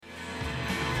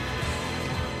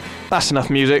That's enough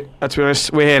music. To be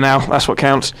honest, we're here now. That's what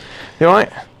counts. You all right?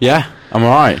 Yeah, I'm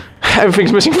alright.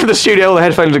 Everything's missing from the studio. All the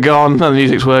headphones are gone. None of the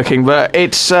music's working. But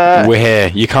it's... we're here.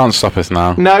 You can't stop us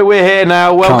now. No, we're here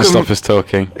now. Welcome. Can't stop us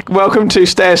talking. Welcome to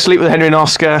Stay Asleep with Henry and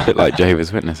Oscar. A bit like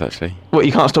Jehovah's Witness, actually. What,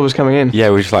 you can't stop us coming in? Yeah,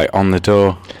 we're just like on the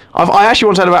door. I actually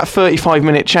once had about a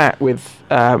 35-minute chat with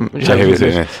Jehovah's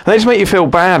Witness. And they just make you feel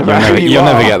bad about who you You'll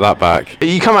are. never get that back.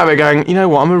 You come out of it going, you know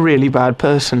what, I'm a really bad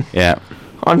person. Yeah.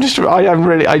 I'm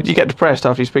really, you get depressed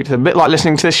after you speak to them. A bit like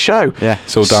listening to this show. Yeah,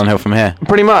 it's all downhill from here.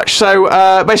 Pretty much. So,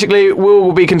 basically,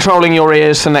 we'll be controlling your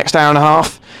ears for the next hour and a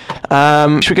half.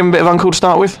 Should we give them a bit of Uncle to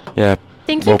start with? Yeah.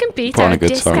 Think you can beat put on our a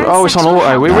good song. Oh, it's on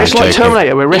auto. We're wrestling like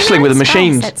Terminator. We're wrestling with the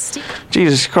machines.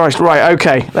 Jesus Christ. Right,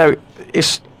 okay.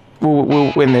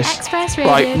 We'll win this.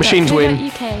 Right, machines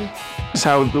win. That's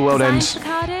how the world ends.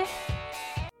 The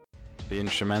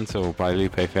Instrumental by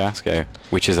Lupe Fiasco,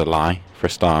 which is a lie, for a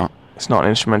start. It's not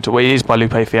an instrumental. Well, it is by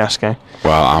Lupe Fiasco.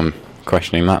 Well, I'm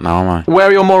questioning that now, am I? Where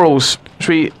are your morals? Should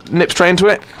we nip straight into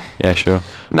it? Yeah, sure.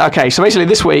 Okay, so basically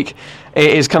this week it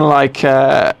is kind of like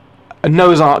a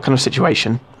Noah's Ark kind of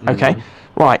situation. Okay,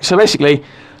 right. So basically,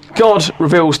 God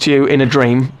reveals to you in a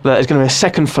dream that there's going to be a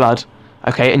second flood.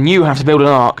 Okay, and you have to build an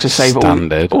ark to save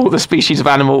all the species of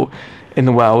animal in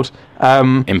the world.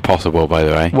 Impossible, by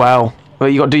the way. Well,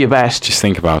 you got to do your best. Just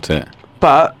think about it.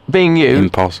 But being you,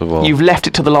 impossible. You've left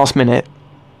it to the last minute,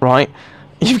 right?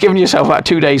 You've given yourself about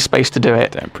 2 days space to do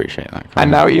it. Don't appreciate that.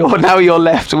 And now you're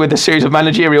left with a series of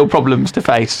managerial problems to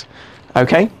face.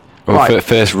 Okay? Well, right.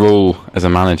 First rule as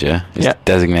a manager is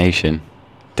designation.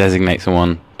 Designate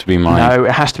someone to be mine. No,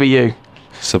 it has to be you.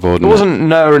 Subordinate. It wasn't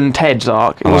Noah and Ted's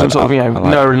ark. It wasn't sort of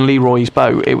Noah and Leroy's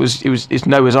boat. It's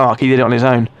Noah's ark. He did it on his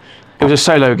own. It was a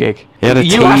solo gig. You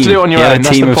have to do it on your own. That's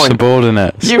the point. He had a team of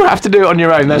subordinates. You have to do it on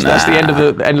your own. That's the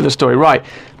end of the story. Right.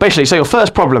 Basically, so your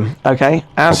first problem, okay,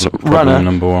 as runner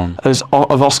number one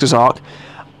of Oscar's Ark,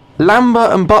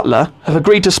 Lambert and Butler have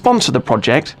agreed to sponsor the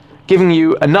project, giving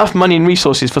you enough money and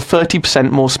resources for 30%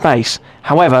 more space.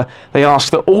 However, they ask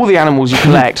that all the animals you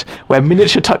collect wear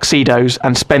miniature tuxedos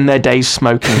and spend their days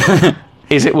smoking.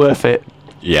 Is it worth it?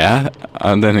 Yeah, I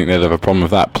don't think they'd have a problem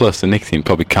with that. Plus, the nicotine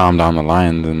probably calm down the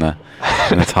lions and the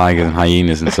tigers and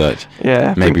hyenas and such.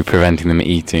 Yeah. Maybe preventing them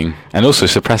eating. And also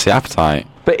suppress the appetite.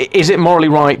 But is it morally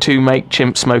right to make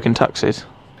chimps smoke in tuxes?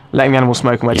 Letting the animals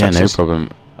smoke and wear tuxes? Yeah, no problem.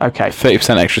 Okay.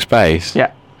 30% extra space?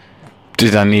 Yeah.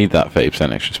 Did I need that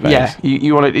 30% extra space? Yeah,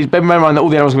 you want to... Bear in mind that all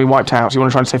the animals are going to be wiped out, so you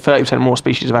want to try and save 30% more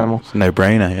species of animals. It's a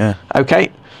no-brainer, yeah.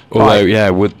 Okay.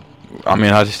 Although,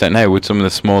 I just don't know, would some of the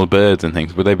smaller birds and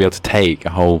things, would they be able to take a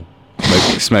whole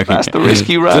smoking... That's the risk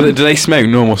you run. Do they smoke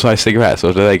normal-sized cigarettes,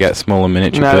 or do they get smaller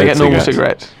miniature bird No, they get normal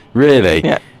cigarettes? cigarettes. Really?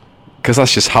 Yeah. Because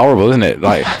that's just horrible, isn't it?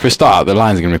 Like, for a start, the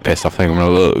lions are going to be pissed off. They're going to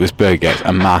look, this bird gets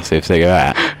a massive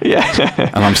cigarette. Yeah.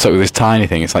 And I'm stuck with this tiny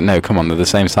thing. It's like, no, come on, they're the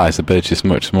same size. The bird's just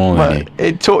much smaller than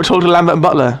you. Talk to Lambert and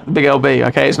Butler, big LB,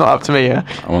 okay? It's not up to me, yeah?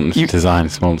 I want them to design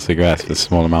smaller cigarettes for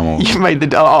smaller mammals. You've made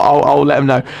the... I'll let them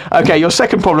know. Okay, your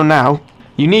second problem now,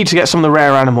 you need to get some of the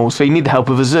rare animals, so you need the help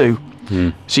of a zoo.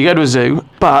 So you go to a zoo,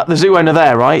 but the zoo owner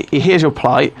there, right, he hears your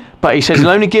plight, but he says he'll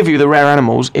only give you the rare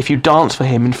animals if you dance for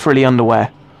him in frilly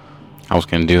underwear. I was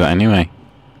going to do that anyway.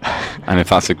 And if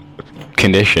that's a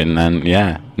condition, then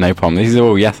yeah, no problem. These are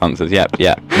all yes answers. Yep.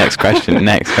 Next question.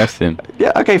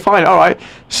 Yeah, okay, fine, all right.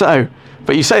 So,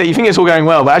 but you say that you think it's all going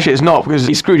well, but actually it's not, because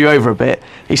he screwed you over a bit.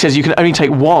 He says you can only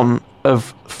take one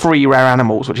of 3 rare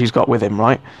animals, which he's got with him,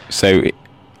 right? So...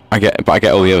 I get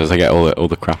all the others. I get all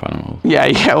the crap animals. Yeah,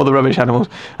 you get all the rubbish animals.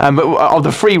 But of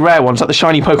the 3 rare ones, like the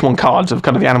shiny Pokemon cards of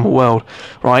kind of the animal world,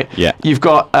 right? Yeah. You've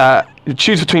got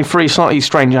choose between 3 slightly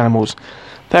strange animals.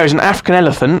 There is an African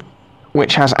elephant,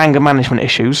 which has anger management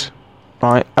issues,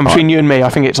 right? And between you and me, I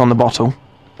think it's on the bottle.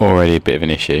 Already a bit of an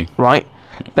issue. Right.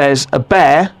 There's a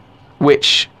bear,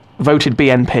 which voted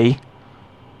BNP,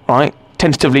 right?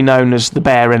 Tentatively known as the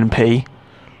Bear NP.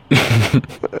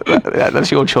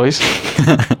 That's your choice.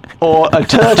 Or a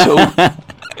turtle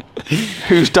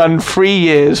who's done 3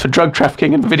 years for drug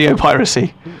trafficking and video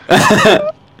piracy.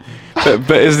 but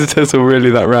is the turtle really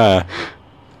that rare?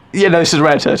 Yeah, no, this is a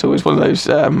rare turtle. It's one of those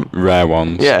rare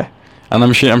ones. Yeah. And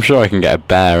I'm sure I can get a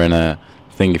bear and a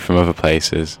thingy from other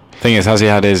places. Thing is, has he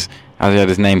had his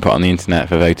name put on the internet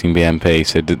for voting BNP?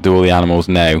 So do all the animals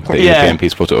know that he's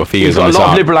BNP supporter? Or if he's got a lot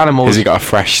of liberal animals. Has he got a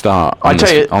fresh start on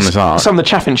this art? Some of the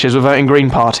Chaffinchires were voting Green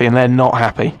Party and they're not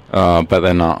happy. Oh, but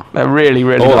they're not. They're really,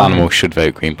 really all animals should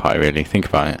vote Green Party, really. Think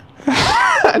about it.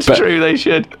 That's true, they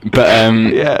should. But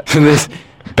this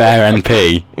Bear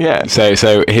NP. Yeah.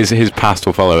 So his past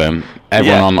will follow him.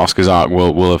 Everyone on Oscar's Ark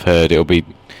will have heard. It'll be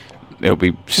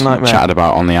chatted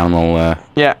about on the animal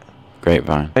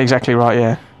grapevine. Exactly right,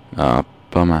 yeah. Oh,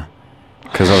 bummer.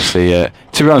 Because obviously,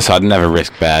 to be honest, I'd never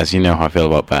risk bears. You know how I feel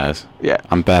about bears. Yeah.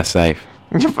 I'm bear safe.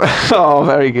 Oh,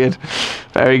 very good.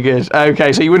 Very good.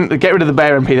 Okay, so you wouldn't get rid of the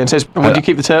bear MP then. Says, would you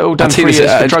keep the turtle? Done 3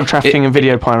 years for drug trafficking and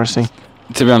video piracy.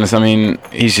 To be honest, I mean,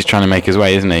 he's just trying to make his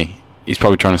way, isn't he? He's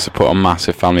probably trying to support a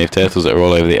massive family of turtles that are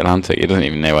all over the Atlantic. He doesn't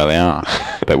even know where they are.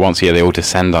 But once a year, they all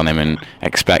descend on him and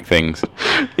expect things.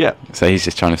 Yeah. So he's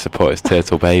just trying to support his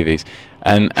turtle babies.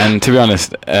 And to be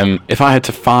honest, if I had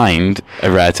to find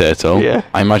a rare turtle,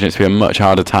 I imagine it to be a much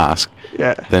harder task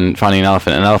than finding an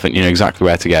elephant. An elephant, you know exactly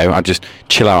where to go. I'd just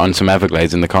chill out on some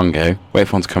Everglades in the Congo, wait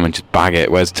for one to come and just bag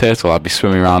it. Whereas turtle, I'd be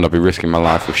swimming around, I'd be risking my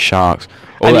life with sharks.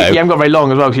 Although, and you haven't got very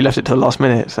long as well because you left it to the last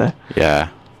minute. So yeah,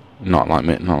 not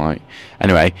like.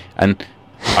 Anyway, and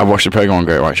I watched a program on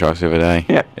great white sharks the other day.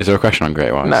 Yeah. Is there a question on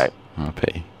great whites? No. Oh,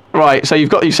 pity. Right, so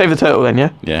you saved the turtle then,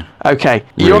 yeah? Yeah. Okay,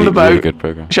 you're on the boat. Really good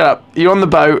program. Shut up. You're on the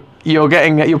boat. You're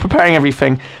preparing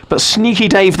everything, but Sneaky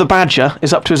Dave the badger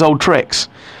is up to his old tricks,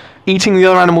 eating the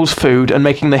other animals' food and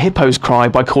making the hippos cry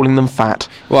by calling them fat.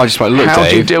 Well, I just like, look, How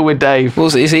Dave. do you deal with Dave?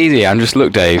 Well, it's easy. I'm just,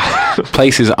 look, Dave.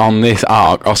 Places on this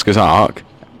arc, Oscar's arc,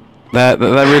 they're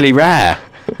really rare.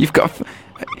 I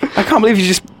can't believe you're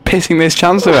just pissing this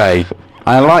chance away.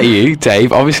 I like you,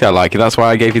 Dave. Obviously, I like you. That's why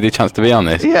I gave you the chance to be on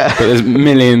this. Yeah. But there's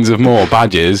millions of more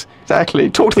badgers. Exactly.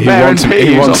 Talk to the bear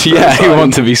who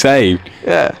want to be saved.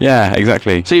 Yeah. Yeah,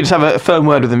 exactly. So you just have a firm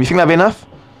word with them. You think that'd be enough?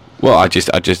 Well, I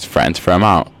just threatened to throw them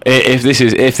out. If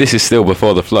this is still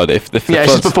before the flood, it's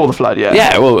just before the flood. Yeah.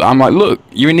 Yeah. Well, I'm like, look,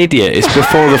 you're an idiot. It's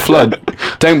before the flood.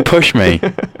 Don't push me.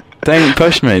 Don't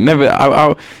push me. No,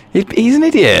 but he's an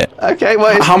idiot. Okay,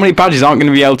 well... How many badgers aren't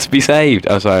going to be able to be saved?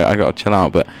 Oh, sorry, I got to chill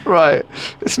out, but... Right.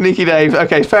 Sneaky Dave.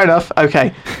 Okay, fair enough.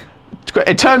 Okay.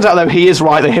 It turns out, though, he is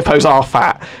right. The hippos are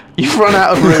fat. You've run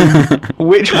out of room.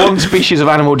 Which one species of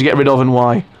animal do you get rid of and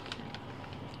why?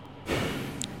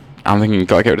 I'm thinking,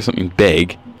 got to get rid of something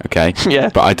big, okay? Yeah.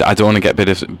 But I don't want to get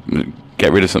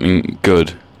rid of something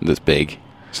good that's big.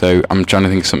 So I'm trying to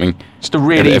think of something... Just a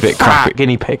really bit fat crappy.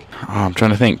 guinea pig. Oh, I'm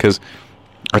trying to think, because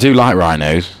I do like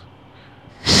rhinos,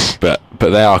 but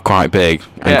they are quite big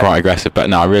and quite aggressive. But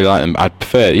no, I really like them. I'd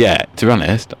prefer, to be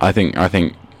honest, I think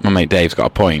my mate Dave's got a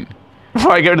point.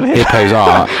 Right, go to the hippos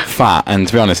are fat, and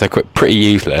to be honest, they're pretty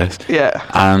useless. Yeah.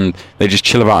 And they just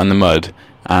chill about in the mud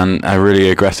and are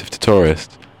really aggressive to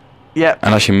tourists. Yeah.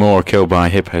 And actually more are killed by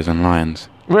hippos than lions.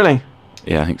 Really?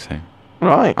 Yeah, I think so.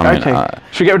 Right, okay.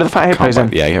 Should we get rid of the fat hippos then?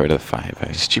 Yeah, get rid of the fat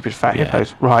hippos. Stupid fat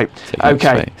hippos. Right.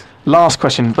 Okay. Last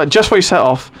question. But just before you set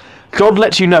off, God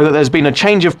lets you know that there's been a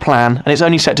change of plan and it's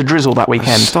only set to drizzle that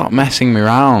weekend. Stop messing me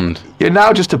around. You're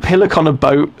now just a pillock on a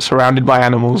boat surrounded by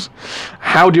animals.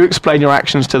 How do you explain your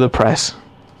actions to the press?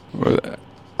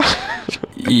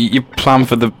 You plan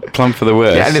for the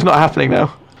worst. Yeah, and it's not happening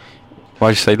now. Well,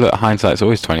 I just say, look, hindsight's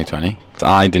always 20/20.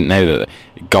 I didn't know that.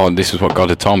 God, this is what God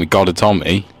had told me. God had told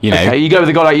me. You know. Okay, you go with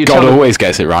the God like you. God always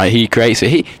gets it right. He creates it.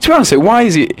 To be honest, why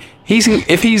is he?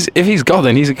 If he's God,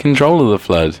 then he's in control of the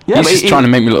flood. Yeah, he's just trying to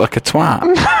make me look like a twat.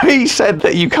 He said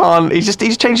that you can't.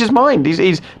 He's changed his mind.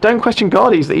 He's don't question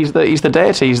God. He's the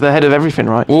deity. He's the head of everything,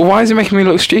 right? Well, why is he making me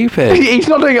look stupid? He's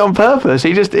not doing it on purpose.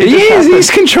 He is. He's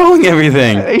controlling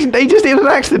everything. It was an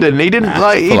accident. He didn't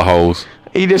full of holes.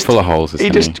 Full of holes.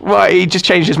 He just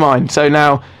changed his mind. So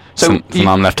now. So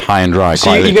now I'm left high and dry.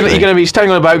 So you're gonna be standing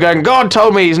on a boat going, God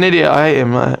told me he's an idiot. I hate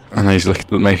him. And he's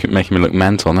making me look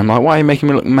mental. And I'm like, why are you making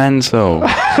me look mental?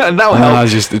 And that'll help.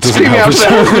 It doesn't help.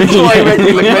 Why are you making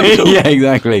me look mental? Yeah,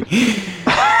 exactly.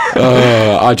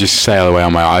 I just sail away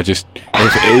on my. How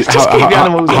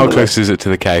close is it to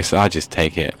the coast? I just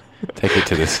take it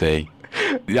to the sea.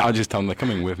 I just tell them they're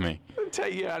coming with me.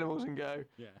 Take your animals and go.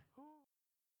 Yeah.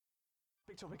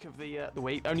 Big topic of the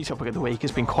week, only topic of the week,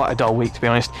 has been quite a dull week to be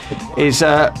honest, is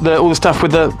all the stuff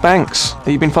with the banks. Have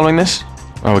you been following this?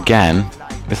 Oh, again?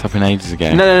 This happened ages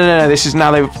ago. No. This is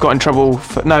now they've got in trouble.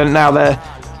 Now they're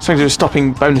something to do with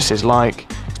stopping bonuses.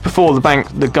 Like before,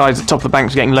 the guys at the top of the bank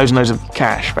were getting loads and loads of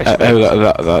cash, basically.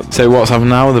 So what's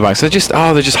happened now with the banks? They're just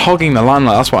hogging the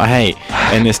limelight. That's what I hate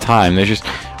in this time. They're just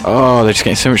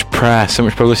getting so much press, so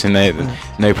much publicity.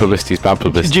 No publicity is bad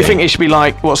publicity. Do you think it should be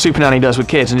like what Super Nanny does with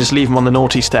kids and just leave them on the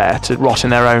naughty stare to rot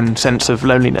in their own sense of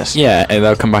loneliness? Yeah,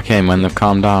 they'll come back in when they've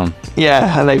calmed down.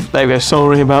 Yeah, and they go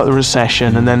sorry about the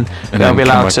recession, and then they'll be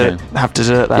allowed to have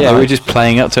dessert that night. We're just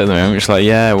playing up to it at the moment. We're just like,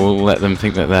 we'll let them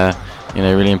think that they're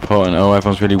really important. Oh,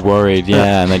 everyone's really worried.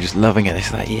 Yeah, and they're just loving it.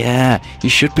 It's like, you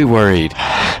should be worried.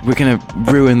 We're gonna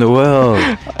ruin the world.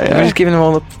 We're just giving them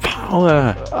all the power.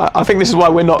 I think this is why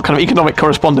we're not kind of economic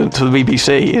correspondents to the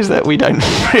BBC, is that we don't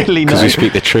really know. Because we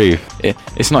speak the truth.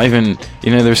 It's not even,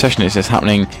 the recession is just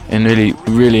happening in really,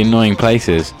 really annoying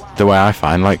places, the way I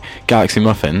find. Like Galaxy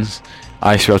Muffins,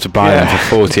 I used to be able to buy them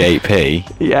for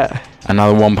 48p. Yeah. And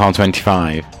now they're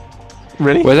 £1.25.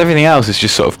 Really? Whereas everything else is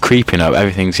just sort of creeping up.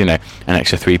 Everything's, an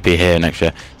extra 3p here, an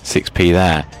extra 6p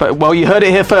there. But, well, you heard it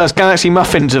here first. Galaxy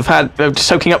Muffins have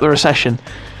soaking up the recession.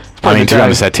 I mean, to be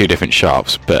honest, they're two different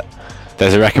shops, but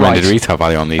there's a recommended retail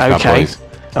value on these bad boys.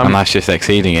 And that's just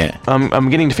exceeding it. I'm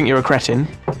beginning to think you're a cretin.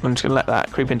 I'm just going to let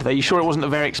that creep into there. You sure it wasn't a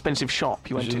very expensive shop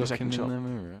you went to, the second shop?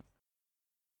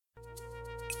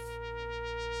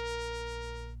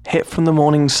 Hit from the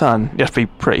Morning Sun. You have to be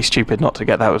pretty stupid not to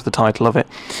get that was the title of it.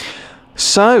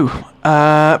 So,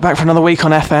 back for another week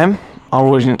on FM. Our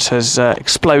audience has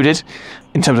exploded,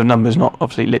 in terms of numbers, not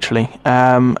obviously literally.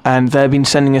 And they've been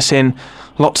sending us in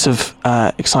lots of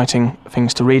exciting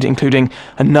things to read, including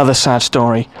another sad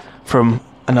story from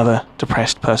another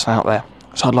depressed person out there.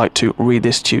 So I'd like to read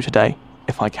this to you today,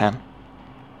 if I can.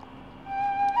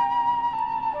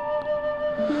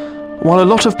 While a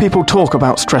lot of people talk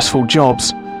about stressful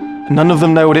jobs, none of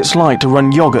them know what it's like to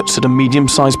run yogurts at a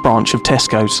medium-sized branch of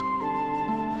Tesco's.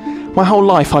 My whole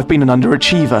life I've been an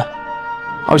underachiever.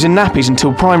 I was in nappies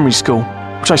until primary school,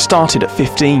 which I started at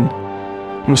 15,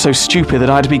 and was so stupid that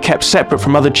I had to be kept separate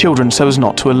from other children so as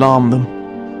not to alarm them.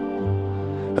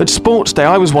 At sports day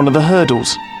I was one of the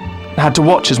hurdles, and had to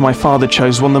watch as my father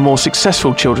chose one of the more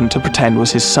successful children to pretend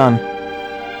was his son.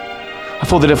 I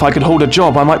thought that if I could hold a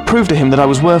job I might prove to him that I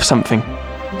was worth something,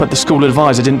 but the school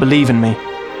advisor didn't believe in me,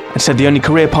 and said the only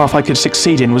career path I could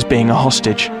succeed in was being a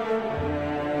hostage.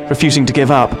 Refusing to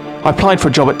give up, I applied for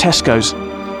a job at Tesco's,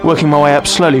 working my way up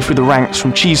slowly through the ranks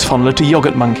from cheese fondler to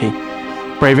yogurt monkey,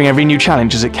 braving every new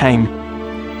challenge as it came.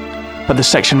 But the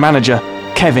section manager,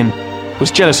 Kevin, was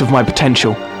jealous of my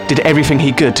potential, did everything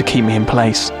he could to keep me in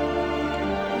place.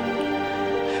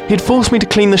 He had forced me to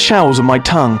clean the shelves with my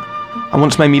tongue, and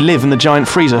once made me live in the giant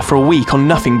freezer for a week on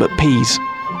nothing but peas.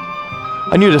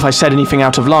 I knew that if I said anything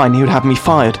out of line he would have me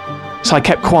fired, so I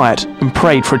kept quiet and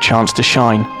prayed for a chance to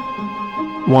shine.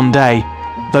 One day,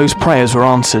 those prayers were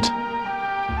answered.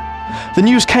 The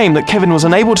news came that Kevin was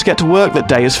unable to get to work that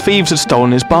day as thieves had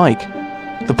stolen his bike.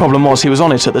 The problem was he was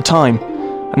on it at the time,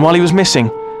 and while he was missing,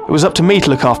 it was up to me to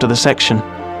look after the section.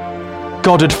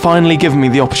 God had finally given me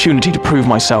the opportunity to prove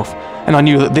myself, and I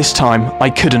knew that this time I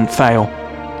couldn't fail.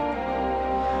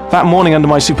 That morning under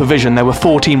my supervision there were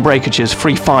 14 breakages,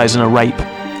 3 fires and a rape.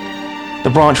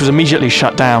 The branch was immediately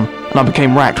shut down, and I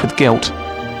became racked with guilt.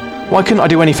 Why couldn't I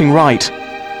do anything right?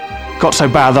 Got so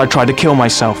bad that I tried to kill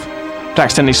myself, but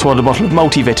accidentally swallowed a bottle of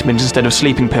multivitamins instead of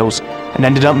sleeping pills, and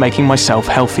ended up making myself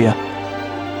healthier.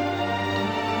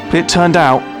 But it turned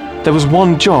out there was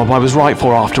one job I was right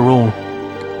for after all.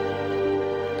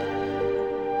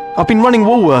 I've been running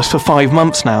Woolworths for 5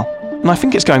 months now, and I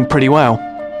think it's going pretty well.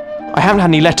 I haven't had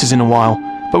any letters in a while,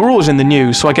 but we're always in the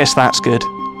news, so I guess that's good.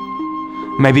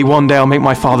 Maybe one day I'll make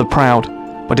my father proud,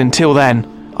 but until then,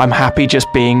 I'm happy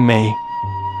just being me.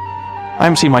 I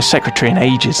haven't seen my secretary in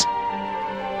ages.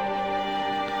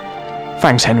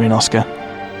 Thanks, Henry and Oscar.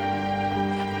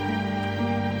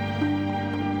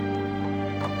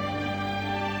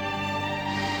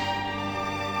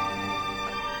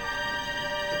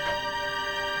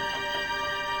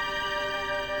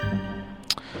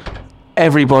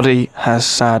 Everybody has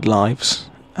sad lives.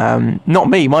 Not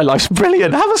me, my life's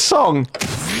brilliant. Have a song.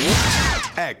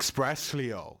 Express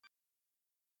Leo.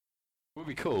 It would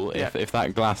be cool if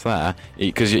that glass there,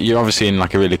 because you're obviously in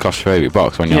like a really claustrophobic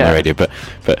box when you're on the radio,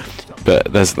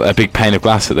 but there's a big pane of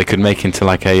glass that they could make into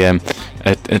like a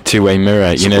two-way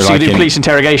mirror, so like you do police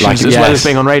interrogations as well as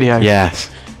being on radio. Yes.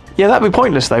 Yeah, that'd be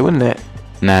pointless though, wouldn't it?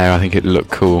 No, I think it'd look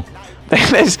cool.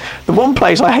 There's the one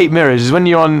place I hate mirrors is when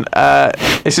you're on.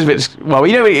 This is a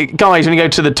bit guys, when you go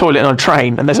to the toilet on a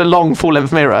train and there's a long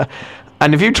full-length mirror.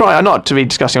 And if you try, not to be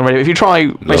disgusting on radio, if you try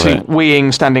basically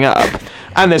weeing standing up,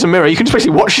 and there's a mirror, you can just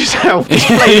basically watch yourself,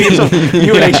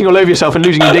 urinating all over yourself and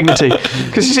losing your dignity.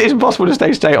 Because it's impossible to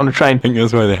stay straight on a train. I think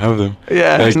that's why they have them.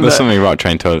 Yeah. There's something about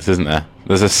train toilets, isn't there?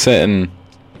 There's a certain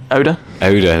odour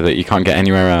that you can't get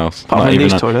anywhere else. Apart from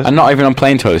these toilets. And not even on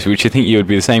plane toilets, which you think you would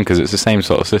be the same because it's the same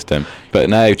sort of system. But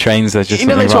no, trains, there's just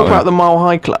they talk about the Mile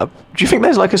High Club. Do you think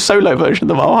there's like a solo version of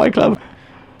the Mile High Club?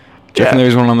 Do you reckon there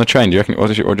is one on the train? Do you reckon, what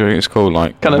do you think it's called?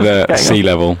 Like kind of the sea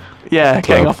level? Yeah,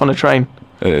 getting off on a train.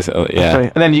 Yeah.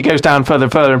 And then it goes down further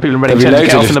and further and people are ready to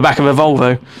get off in the back of a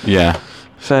Volvo. Yeah.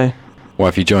 So. What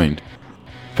have you joined?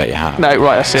 Bet you have. No,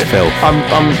 right, that's it. Phil.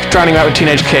 I'm drowning out with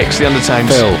Teenage Kicks, the undertones.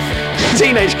 Phil.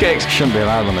 Teenage Kicks. Shouldn't be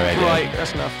allowed on the radio. Right,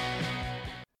 that's enough.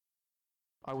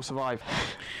 I will survive.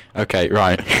 Okay,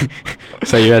 right.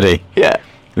 So you ready? Yeah.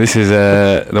 This is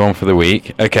the one for the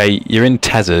week. Okay, you're in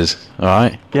Tescos, all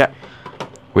right? Yeah.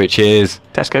 Which is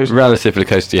Tesco's. Relatively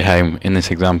close to your home in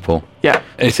this example. Yeah.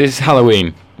 It's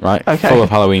Halloween, right? Okay. Full of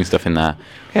Halloween stuff in there.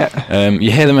 Yeah.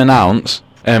 You hear them announce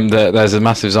that there's a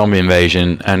massive zombie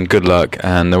invasion and good luck,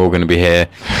 and they're all going to be here,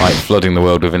 like flooding the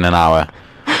world within an hour.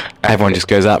 Everyone just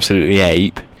goes absolutely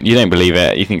ape. You don't believe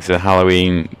it. You think it's a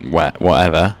Halloween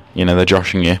whatever. You know, they're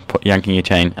joshing you, yanking your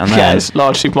chain. And then, as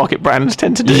large supermarket brands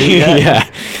tend to do. Yeah.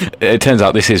 It turns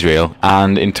out this is real.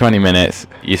 And in 20 minutes,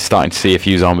 you're starting to see a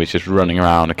few zombies just running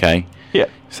around, okay? Yeah.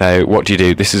 So what do you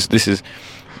do? This is the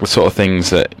sort of things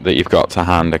that you've got to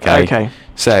hand, okay? Okay.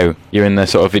 So you're in the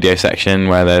sort of video section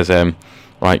where there's,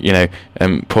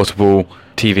 portable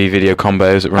TV video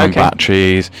combos that run on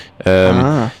batteries.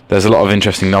 There's a lot of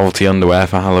interesting novelty underwear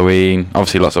for Halloween.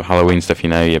 Obviously, lots of Halloween stuff. You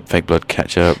know, your fake blood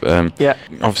ketchup. Yeah.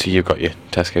 Obviously, you've got your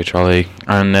Tesco trolley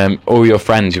and all your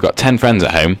friends. You've got 10 friends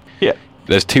at home. Yeah.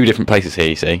 There's 2 different places here.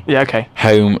 You see. Yeah. Okay.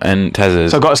 Home and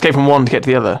Tesco's. So I've got to escape from one to get to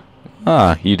the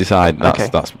other. You decide.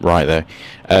 That's right though.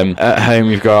 At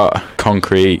home, you've got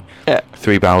concrete. Yeah.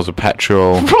 3 barrels of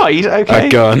petrol. Right. Okay. A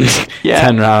gun. Yeah.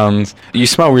 10 rounds. You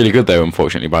smell really good though.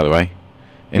 Unfortunately, by the way.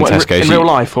 In Tesco's. In real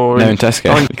life or no, in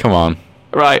Tesco. Come on.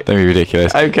 Right. Don't be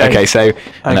ridiculous. Okay, so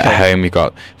and at home you've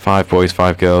got 5 boys,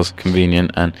 5 girls,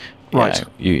 convenient, and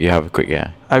you have a quick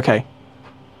Okay.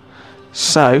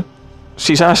 So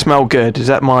I smell good. Is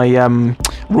that my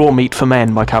Raw Meat for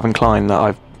Men by Calvin Klein that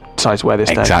I've decided to wear this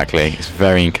day? Exactly. It's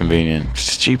very inconvenient.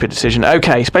 Stupid decision.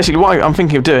 Okay, so basically what I'm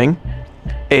thinking of doing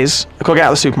is I've got to get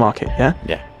out of the supermarket, yeah?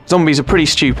 Yeah. Zombies are pretty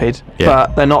stupid,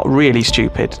 but they're not really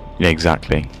stupid. Yeah,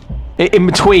 exactly. In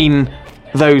between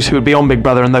those who would be on Big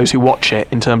Brother and those who watch it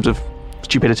in terms of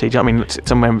stupidity. Do you know what I mean? It's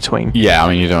somewhere in between. Yeah, I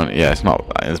mean, you don't... Yeah, it's not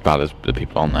as bad as the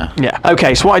people on there. Yeah.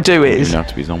 Okay, so what I do is... You don't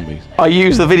have to be zombies. I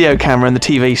use the video camera and the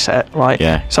TV set, right?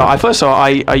 Yeah. So I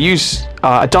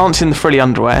dance in the frilly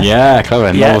underwear. Yeah,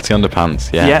 clever. Novelty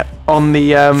underpants. Yeah. Yeah. On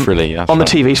the frilly, on the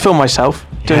TVs, film myself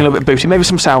doing a little bit of booty, maybe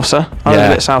some salsa. I love a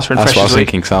bit of salsa in That's Fresh what I was this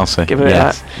week. thinking, salsa. Give it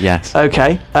that. Yes.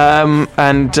 Okay.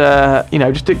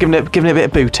 Just giving it a bit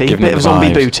of booty, a bit of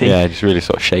zombie booty. Yeah, just really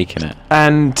sort of shaking it.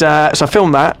 And so I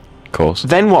film that. Of course.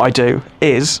 Then what I do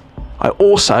is I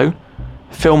also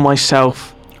film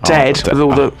myself dead with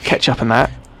all the ketchup and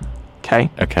that. Okay.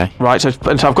 Okay. Right. So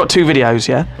I've got 2 videos.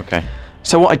 Yeah. Okay.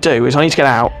 So what I do is I need to get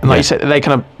out, and like you said, they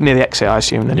kind of near the exit, I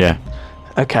assume. Then. Yeah.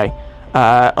 Okay.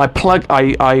 I put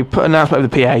an announcement over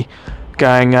the PA,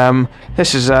 going,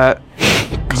 this is a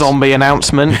zombie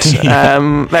announcement.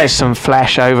 There's some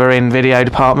flesh over in video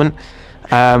department,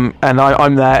 and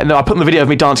I'm there. And I put in the video of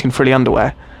me dancing in frilly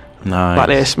underwear. Nice. Like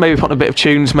this. Maybe put on a bit of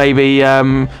tunes. Maybe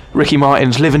Ricky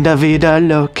Martin's "Living Da Vida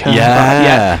Loca."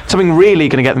 Yeah. Something really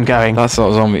going to get them going. That's sort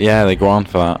of zombie. Yeah, they go on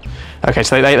for that. Okay,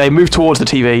 so they move towards the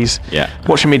TVs. Yeah.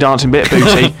 Watching me dancing a bit of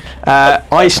booty.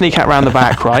 I sneak out round the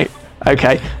back, right?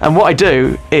 Okay. And what I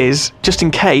do is, just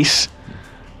in case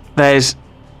there's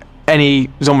any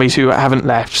zombies who haven't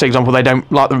left, for example, they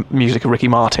don't like the music of Ricky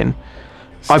Martin,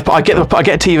 I get a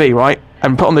TV, right,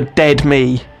 and put on the dead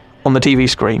me on the TV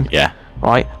screen. Yeah.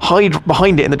 Right, hide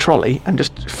behind it in the trolley and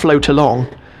just float along.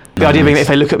 The idea being that if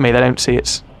they look at me, they don't see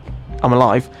I'm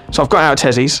alive. So I've got out of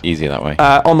Tessy's. Easier that way.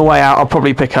 On the way out, I'll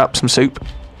probably pick up some soup.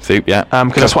 Soup, yeah.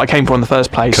 Because that's what I came for in the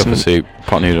first place. Cup of soup,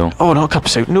 pot noodle. Oh, not a cup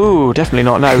of soup. No, definitely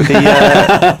not. No,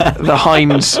 the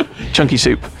Heinz chunky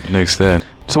soup. No stir.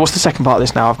 So what's the second part of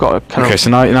this now? I've got to Okay,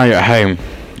 so now you're at home,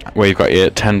 where you've got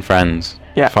your 10 friends.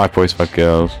 Yeah. 5 boys, 5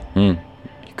 girls. You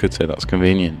could say that's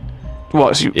convenient.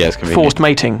 What? It's convenient. Forced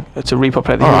mating to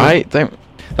repopulate the All right,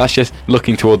 that's just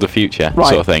looking toward the future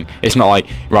sort of thing. It's not like,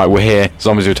 right, we're here,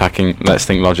 zombies are attacking, let's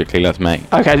think logically, let's mate.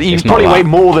 Okay, you probably wait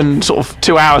more than sort of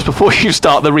 2 hours before you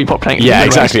start the repopulating. Yeah,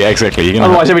 exactly.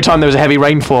 Otherwise, every time there was a heavy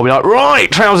rainfall, be like,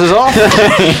 right, trousers off.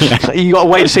 You got to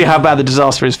wait to see how bad the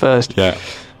disaster is first. Yeah.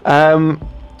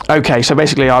 Okay, so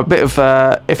basically,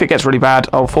 if it gets really bad,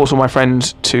 I'll force all my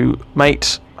friends to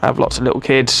mate. I have lots of little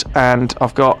kids, and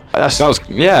I've got... That's all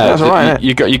right,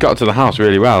 you got to the house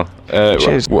really well.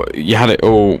 Cheers. You had it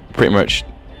all pretty much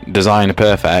designed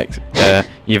perfect.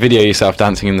 You video yourself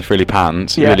dancing in the frilly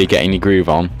pants, really getting your groove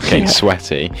on, getting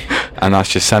sweaty, and that's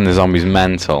just sending the zombies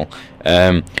mental.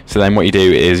 So then what you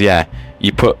do is,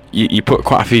 you put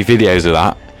quite a few videos of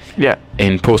that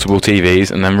in portable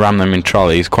TVs and then ram them in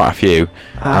trolleys, quite a few,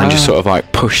 and just sort of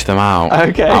like push them out.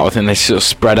 Okay. Out, and they sort of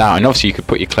spread out. And obviously you could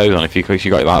put your clothes on if you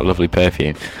got that lovely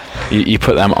perfume. You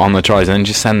put them on the trolleys and then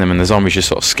just send them, and the zombies just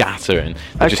sort of scatter, and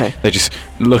they're just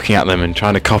looking at them and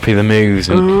trying to copy the moves,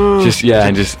 and just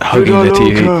hugging the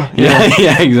TV.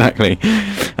 Yeah, exactly.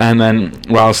 And then,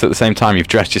 whilst at the same time you've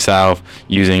dressed yourself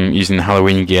using the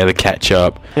Halloween gear, the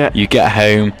ketchup. Yeah. You get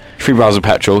home, 3 barrels of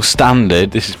petrol,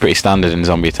 standard. This is pretty standard in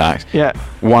zombie attacks. Yeah.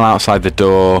 1 outside the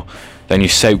door. Then you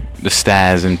soak the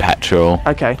stairs in petrol.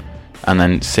 Okay. And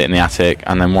then sit in the attic.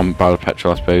 And then 1 barrel of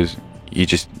petrol, I suppose, you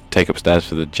just take upstairs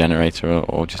for the generator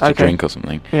or just a drink or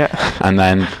something. Yeah. And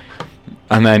then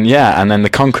the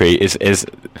concrete is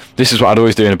this is what I'd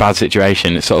always do in a bad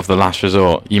situation. It's sort of the last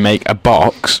resort. You make a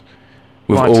box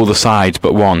with all the sides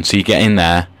but one, so you get in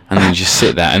there and then you just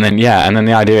sit there, and then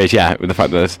the idea is with the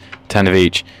fact that there's 10 of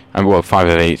each and 5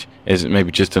 of each is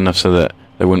maybe just enough so that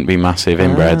there wouldn't be massive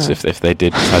inbreds if they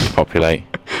did decide to populate.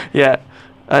 Yeah.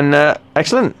 And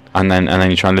excellent. And then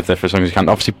you try and live there for as long as you can.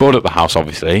 Obviously, board up the house.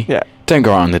 Obviously, yeah. Don't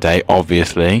go out on the day.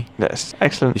 Obviously, yes,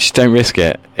 excellent. You just don't risk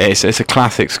it. It's a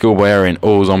classic schoolboy error in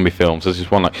all zombie films. There's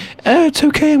just one like, it's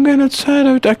okay, I'm going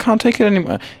outside. I can't take it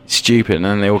anymore. It's stupid, and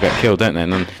then they all get killed, don't they?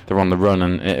 And then they're on the run,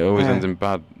 and it always ends in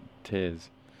bad tears.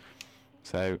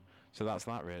 So that's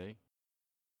that really.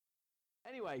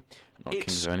 Anyway, not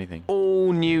Kings of anything.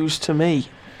 All news to me.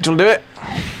 Do you want to do it?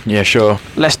 Yeah, sure.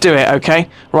 Let's do it. Okay.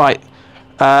 Right.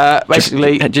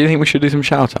 Basically, do you think we should do some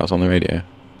shout-outs on the radio?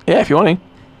 Yeah, if you want to.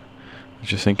 I was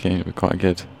just thinking it'd be quite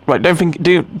good. Right,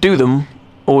 do them,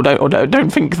 or don't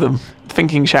think them.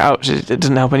 Thinking shout-outs, it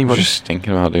doesn't help anybody. I'm just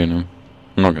thinking about doing them.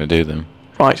 I'm not going to do them.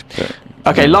 Right.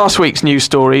 Okay, last week's news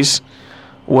stories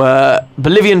were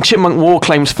Bolivian chipmunk war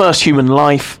claims first human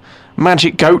life,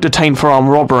 magic goat detained for armed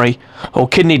robbery, or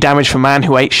kidney damage for man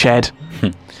who ate shed.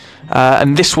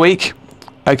 And this week...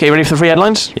 Okay, ready for the 3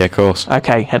 headlines? Yeah, of course.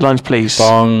 Okay, headlines please.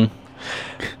 Bong.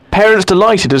 Parents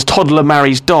delighted as toddler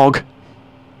marries dog.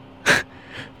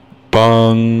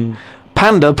 Bong.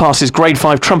 Panda passes grade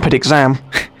 5 trumpet exam.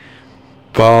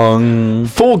 Bong.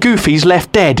 4 goofies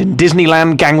left dead in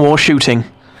Disneyland gang war shooting.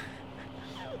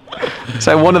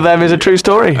 So one of them is a true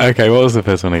story. Okay, what was the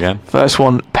first one again? First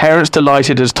one, parents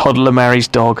delighted as toddler marries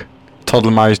dog.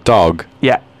 Toddler marries dog?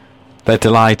 Yeah. They're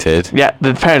delighted? Yeah,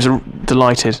 the parents are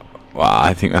delighted. Well,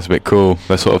 I think that's a bit cool.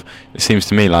 They're sort of, it seems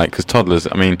to me like, because toddlers,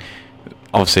 I mean,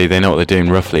 obviously they know what they're doing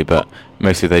roughly, but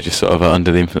mostly they just sort of are under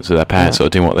the influence of their parents, sort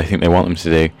of doing what they think they want them to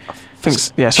do.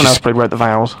 Someone else probably wrote the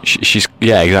vows.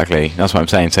 Yeah, exactly. That's what I'm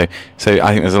saying. So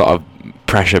I think there's a lot of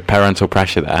pressure, parental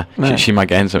pressure there. Yeah. She might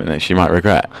get into something that she might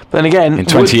regret. But then again, in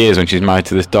 20 years when she's married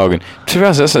to this dog, and to be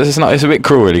honest, it's a bit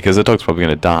cruel really, because the dog's probably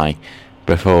going to die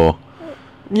before.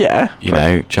 Yeah. You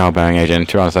know, childbearing age. And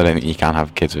to be honest, I don't think you can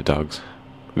have kids with dogs.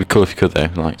 It'd be cool if you could though,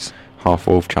 like half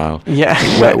wolf child. Yeah.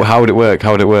 How would it work?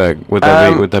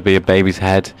 Would there be a baby's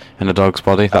head in a dog's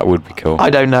body? That would be cool. I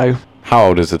don't know. How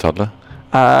old is the toddler?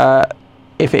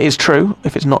 If it is true,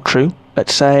 if it's not true,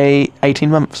 let's say 18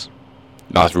 months.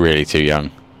 That's really too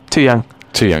young. Too young.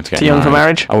 Too young to get married. Too young for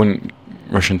marriage? I wouldn't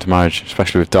rush into marriage,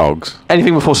 especially with dogs.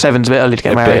 Anything before 7's a bit early to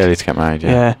get married. A bit early to get married,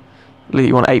 yeah. Yeah.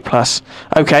 You want 8+.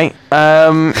 Okay.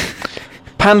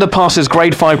 Panda passes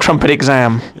grade 5 trumpet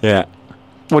exam. Yeah.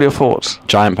 What are your thoughts?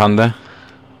 Giant panda?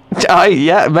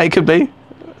 Yeah, it could be.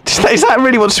 Is that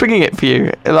really what's swinging it for you?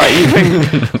 Like you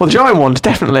think, well, the giant ones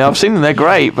definitely. I've seen them; they're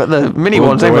great. But the mini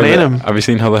ones, they've got it in them. Have you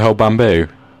seen how they hold bamboo?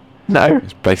 No.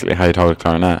 It's basically how you'd hold a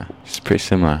clarinet. It's pretty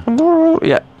similar.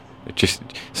 Yeah. It just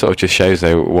shows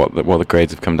though what the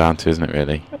grades have come down to, isn't it?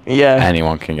 Really. Yeah.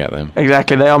 Anyone can get them.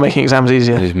 Exactly. They are making exams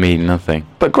easier. They just mean nothing.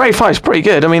 But grade 5's pretty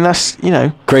good. I mean, that's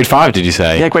Grade 5, did you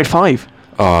say? Yeah, grade 5.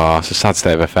 Oh, it's a sad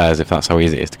state of affairs if that's how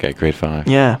easy it is to get grade 5.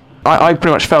 Yeah. I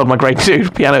pretty much failed my grade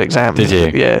 2 piano exam. Did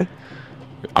you? Yeah.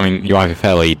 I mean, you either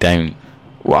fail or you don't.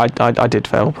 Well, I did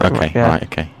fail. Okay, much, yeah. Right,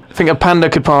 okay. I think a panda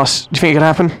could pass. Do you think it could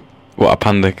happen? What, a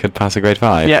panda could pass a grade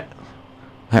 5? Yeah.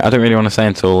 I don't really want to say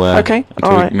until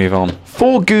we move on.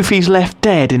 4 goofies left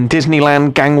dead in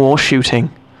Disneyland gang war shooting.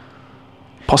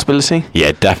 Possibility?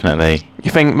 Yeah, definitely.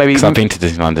 You think maybe... Because I've been to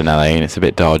Disneyland in LA and it's a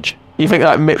bit dodge. You think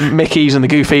like Mickey's and the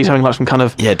Goofies having like some kind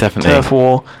of turf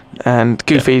war, and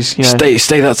Goofy's,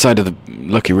 stay that side of the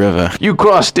Lucky River. You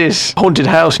crossed this haunted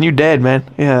house and you dead, man.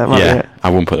 Yeah, that might be it. I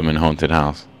wouldn't put them in a haunted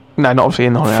house. No, not obviously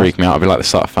in the haunted house. Freak me out. It'd be like the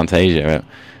start of Fantasia.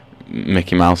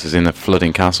 Mickey Mouse is in a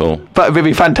flooding castle. But it'd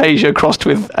be Fantasia crossed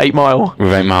with 8 Mile.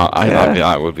 With 8 Mile,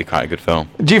 that would be quite a good film.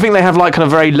 Do you think they have like kind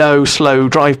of very low, slow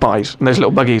drive-bys and those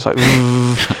little buggies like?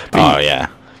 Oh yeah.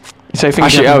 So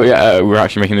we're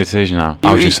actually making the decision now.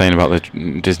 I was just saying about the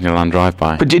Disneyland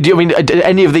drive-by. But do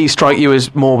any of these strike you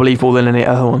as more believable than any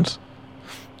other ones?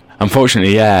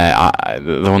 Unfortunately, yeah.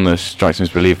 The one that strikes me as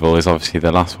believable is obviously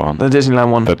the last one. The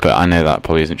Disneyland one. But I know that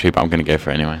probably isn't true, but I'm going to go for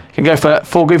it anyway. You can go for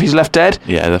 4 Goofies left dead?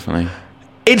 Yeah, definitely.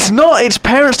 It's not. It's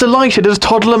parents delighted as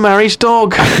toddler marries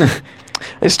dog.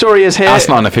 His story is here. That's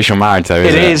not an official marriage, though,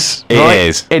 is it? It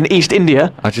is. In East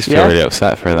India. I just feel really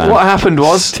upset for that. What happened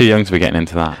was... Too young to be getting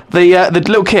into that. The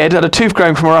little kid had a tooth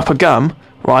growing from her upper gum,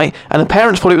 right? And the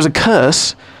parents thought it was a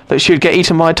curse that she would get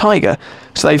eaten by a tiger.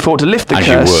 So they thought to lift the curse...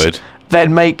 As you would.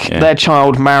 Then make their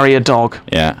child marry a dog.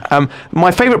 Yeah.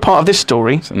 My favourite part of this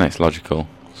story... It's the next logical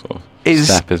sort of is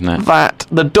step, isn't it? That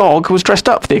the dog was dressed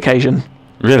up for the occasion.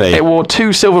 Really? It wore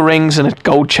 2 silver rings and a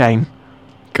gold chain.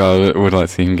 God, I would like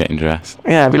to see him getting dressed.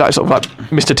 Yeah, it'd be like sort of like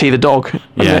Mr. T the dog.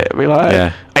 Yeah. It'd be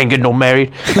like, ain't getting all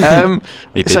married.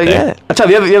 So yeah, I tell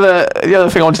you the other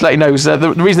thing I wanted to let you know is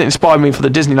the reason it inspired me for the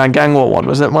Disneyland gang war one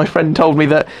was that my friend told me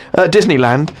that at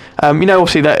Disneyland,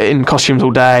 obviously they're in costumes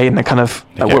all day and they kind of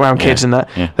walk around kids and that.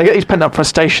 Yeah. They get these pent up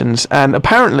frustrations, and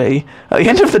apparently at the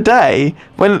end of the day,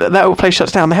 when that place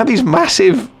shuts down, they have these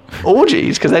massive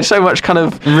orgies because there's so much kind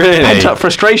of pent up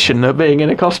frustration at being in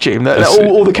a costume that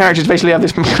all the characters basically have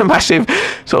this massive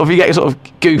sort of, you get sort of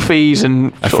goofies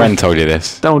and a friend told you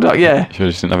this. Donald Duck, yeah. You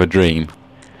just didn't have a dream.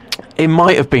 It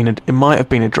might have been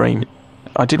a dream.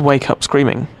 I did wake up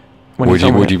screaming.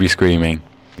 Would you be screaming?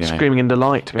 Screaming in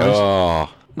delight, to be honest.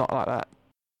 Oh. Not like that.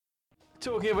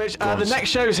 Talking of which, the next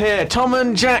show's here, Tom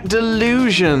and Jack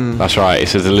Delusion. That's right,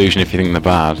 it's a delusion if you think they're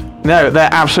bad. No, they're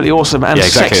absolutely awesome and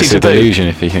exactly. sexy it's a delusion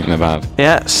if you think they're bad.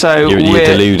 Yeah, so you're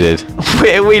deluded.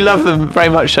 We love them very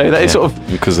much so. That is sort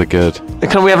of... Because they're good.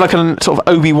 We have like a sort of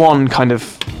Obi-Wan kind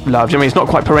of love. I mean, it's not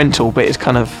quite parental, but it's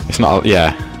kind of... It's not,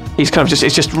 He's kind of just,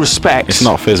 it's just respect. It's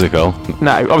not physical.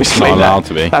 No, obviously it's not allowed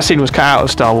to be. That scene was cut out of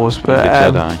Star Wars,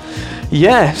 but... Jedi.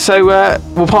 Yeah, so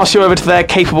we'll pass you over to their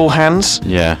capable hands.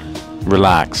 Yeah.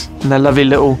 Relax. And their lovely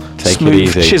little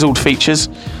smooth chiseled features.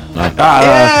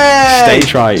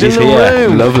 Stage right, he's here.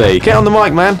 Room. Lovely. Get on the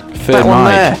mic, man. Third one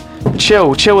there. Chill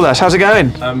with us. How's it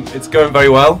going? It's going very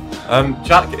well.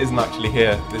 Jack isn't actually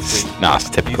here this week. Nah, it's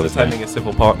typical. He's attending a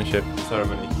civil partnership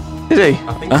ceremony. Is he?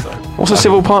 I think so. What's a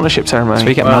civil partnership ceremony? So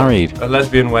we get married. A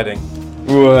lesbian wedding.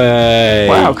 Way.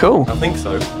 Wow, cool. I think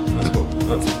so.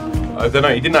 I don't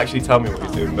know, he didn't actually tell me what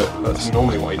he's doing, but that's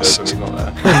normally what he does when he's not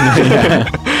there.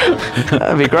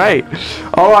 That'd be great.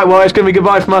 Alright, well, it's going to be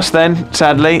goodbye from us then,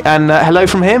 sadly, and hello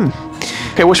from him.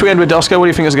 Okay, what should we end with, Oscar? What do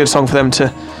you think is a good song for them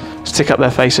to stick up their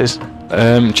faces?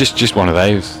 Just one of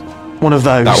those. One of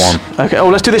those? That one. Okay,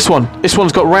 let's do this one. This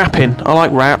one's got rap in. I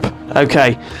like rap.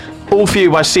 Okay. All For You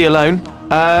by See Alone.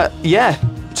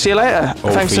 See you later.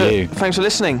 Thanks for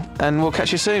listening, and we'll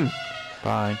catch you soon.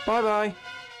 Bye. Bye-bye.